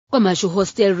KwaMashu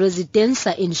Hostel residents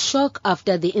are in shock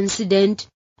after the incident.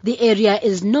 The area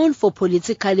is known for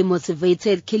politically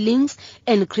motivated killings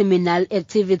and criminal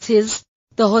activities.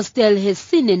 The hostel has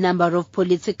seen a number of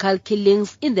political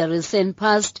killings in the recent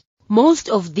past. Most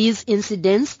of these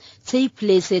incidents take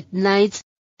place at night.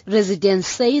 Residents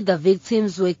say the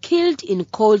victims were killed in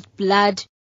cold blood.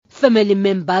 Family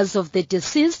members of the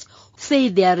deceased say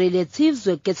their relatives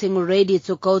were getting ready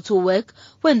to go to work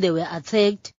when they were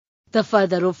attacked. The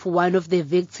father of one of the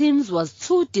victims was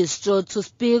too distraught to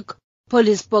speak.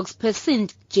 Police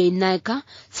spokesperson Jay Naika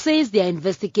says they are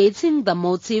investigating the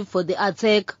motive for the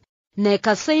attack.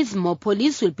 Naika says more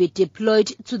police will be deployed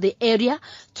to the area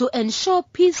to ensure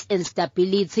peace and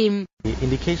stability. The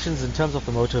indications in terms of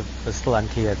the motive are still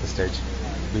unclear at this stage.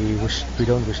 We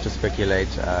don't wish to speculate.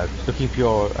 Looking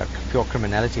pure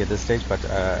criminality at this stage, but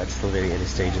it's still very early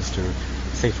stages to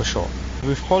say for sure.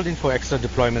 We've called in for extra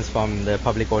deployments from the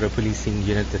Public Order Policing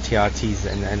Unit, the TRTs,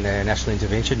 and the National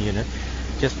Intervention Unit.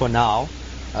 Just for now,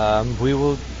 we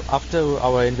will, after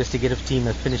our investigative team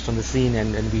has finished on the scene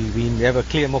and we have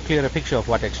a more clearer picture of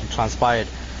what actually transpired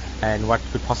and what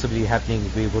could possibly be happening,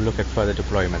 we will look at further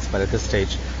deployments. But at this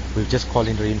stage, we've just called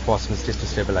in reinforcements just to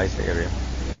stabilize the area.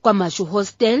 KwaMashu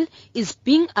Hostel is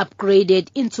being upgraded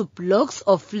into blocks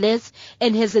of flats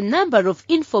and has a number of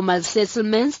informal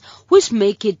settlements which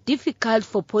make it difficult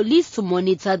for police to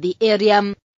monitor the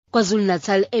area.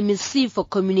 KwaZulu-Natal MEC for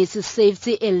Community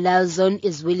Safety and Liaison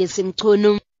is Willis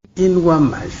Mchunu. In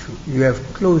KwaMashu, you have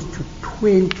close to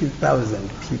 20,000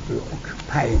 people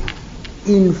occupying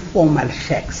informal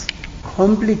shacks,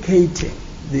 complicating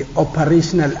the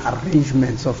operational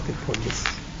arrangements of the police.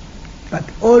 But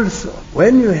also,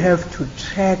 when you have to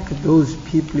track those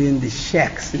people in the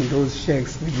shacks, the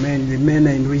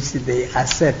manner in which they are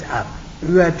set up,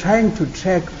 you are trying to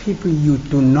track people you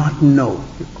do not know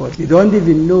because you don't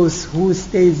even know who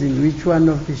stays in which one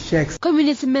of the shacks.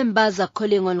 Community members are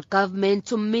calling on government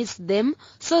to meet them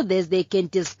so that they can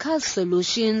discuss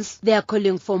solutions. They are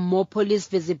calling for more police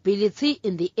visibility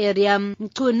in the area.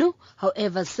 Mchunu,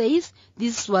 however, says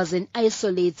this was an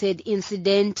isolated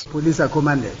incident. Police are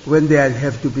commanded. When they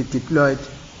have to be deployed,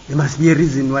 there must be a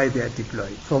reason why they are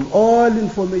deployed. From all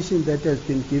information that has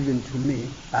been given to me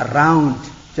around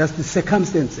just the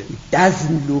circumstances, it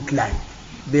doesn't look like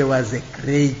there was a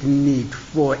great need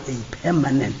for a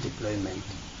permanent deployment.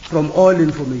 From all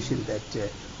information that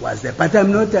was there, but I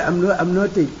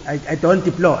don't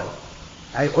deploy.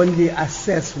 I only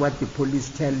assess what the police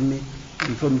tell me,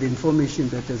 and from the information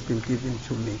that has been given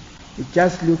to me, it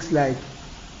just looks like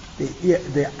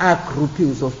there are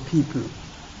groupings of people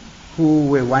who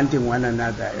were wanting one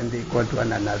another, and they got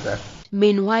one another.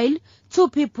 Meanwhile, 2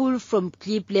 people from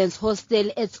Cleveland's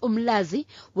hostel at Umlazi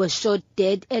were shot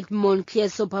dead at Montclair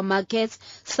supermarket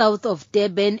south of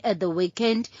Durban at the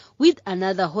weekend, with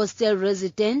another hostel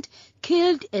resident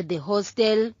killed at the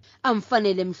hostel. I'm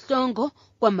Fanele Mhlongo,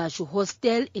 KwaMashu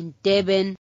Hostel in Durban.